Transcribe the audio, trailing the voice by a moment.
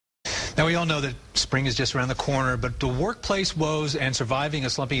Now, we all know that spring is just around the corner, but the workplace woes and surviving a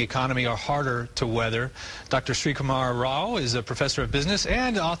slumping economy are harder to weather. Dr. Srikumar Rao is a professor of business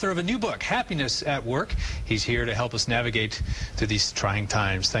and author of a new book, Happiness at Work. He's here to help us navigate through these trying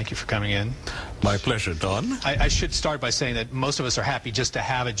times. Thank you for coming in. My pleasure, Don. I should start by saying that most of us are happy just to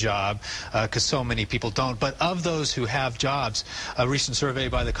have a job, because so many people don't. But of those who have jobs, a recent survey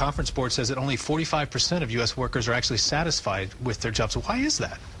by the Conference Board says that only 45% of U.S. workers are actually satisfied with their jobs. So why is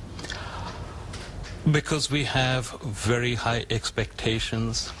that? Because we have very high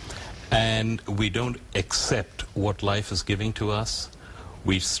expectations and we don't accept what life is giving to us.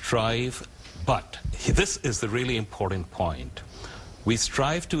 We strive, but this is the really important point. We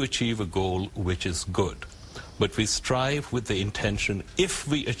strive to achieve a goal which is good, but we strive with the intention, if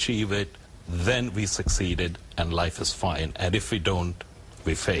we achieve it, then we succeeded and life is fine. And if we don't,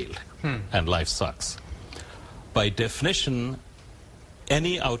 we failed and life sucks. By definition,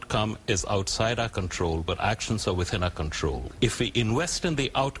 any outcome is outside our control, but actions are within our control. If we invest in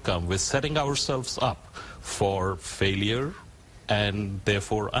the outcome, we're setting ourselves up for failure and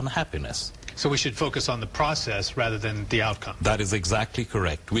therefore unhappiness. So we should focus on the process rather than the outcome. That is exactly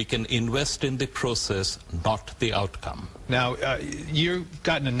correct. We can invest in the process, not the outcome. Now, you've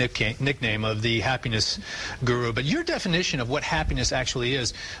gotten a nickname of the happiness guru, but your definition of what happiness actually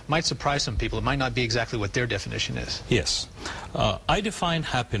is might surprise some people. It might not be exactly what their definition is. Yes. I define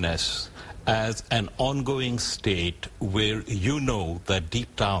happiness as an ongoing state where you know that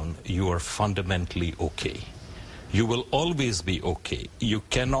deep down you are fundamentally okay. You will always be okay. You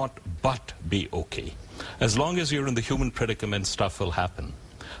cannot but be okay. As long as you're in the human predicament, stuff will happen.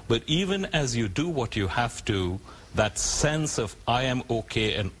 But even as you do what you have to, that sense of I am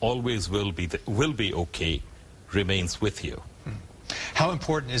okay and always will be okay remains with you. How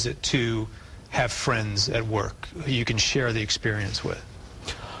important is it to have friends at work who you can share the experience with?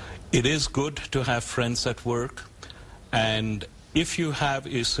 It is good to have friends at work, and if you have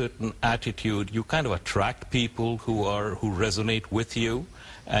a certain attitude, you kind of attract people who resonate with you,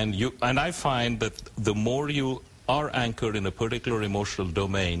 and I find that the more you are anchored in a particular emotional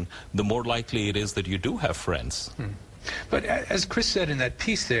domain, the more likely it is that you do have friends. But as Chris said in that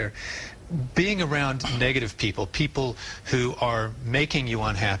piece there, being around negative people, people who are making you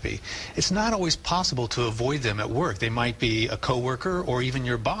unhappy, it's not always possible to avoid them at work. They might be a coworker or even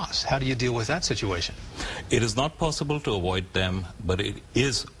your boss. How do you deal with that situation? It is not possible to avoid them, but it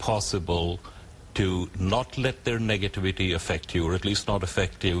is possible to not let their negativity affect you, or at least not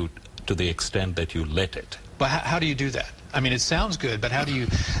affect you to the extent that you let it. But how do you do that? I mean, it sounds good, but how do you,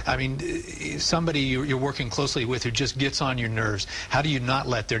 I mean, somebody you're working closely with who just gets on your nerves, how do you not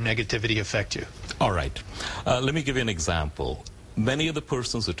let their negativity affect you? All right. Let me give you an example. Many of the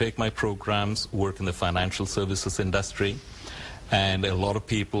persons who take my programs work in the financial services industry, and a lot of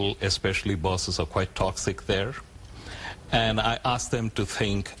people, especially bosses, are quite toxic there. And I ask them to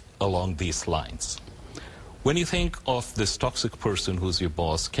think along these lines. When you think of this toxic person who's your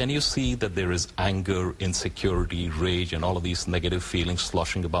boss, can you see that there is anger, insecurity, rage, and all of these negative feelings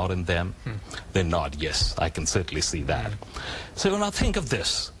sloshing about in them? They nod, yes, I can certainly see that. So now think of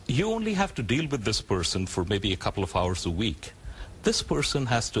this. You only have to deal with this person for maybe a couple of hours a week. This person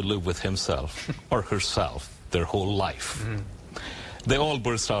has to live with himself or herself their whole life. They all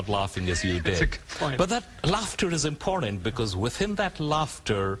burst out laughing as you did. That's a good point. But that laughter is important because within that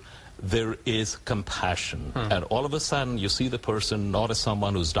laughter, there is compassion. And all of a sudden, you see the person not as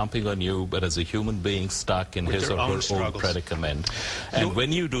someone who's dumping on you, but as a human being stuck in his or her own predicament. And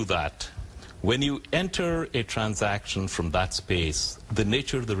when you do that, when you enter a transaction from that space, the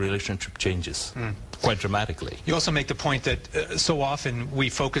nature of the relationship changes quite dramatically. You also make the point that so often we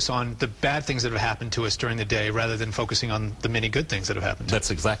focus on the bad things that have happened to us during the day rather than focusing on the many good things that have happened to us. That's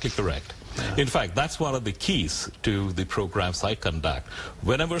exactly correct. In fact, that's one of the keys to the programs I conduct.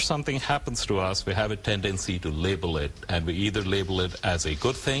 Whenever something happens to us, we have a tendency to label it, and we either label it as a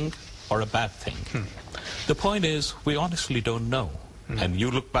good thing or a bad thing. The point is, we honestly don't know. And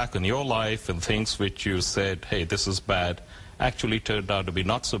you look back on your life and things which you said, hey, this is bad, actually turned out to be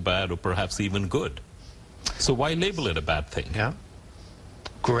not so bad or perhaps even good. So why label it a bad thing? Yeah.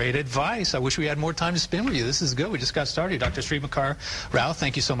 Great advice. I wish we had more time to spend with you. This is good. We just got started. Dr. Srikumar Rao,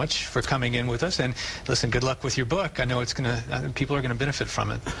 thank you so much for coming in with us. And listen, good luck with your book. I know it's people are going to benefit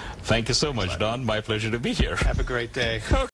from it. Thank you so much, Don. My pleasure to be here. Have a great day.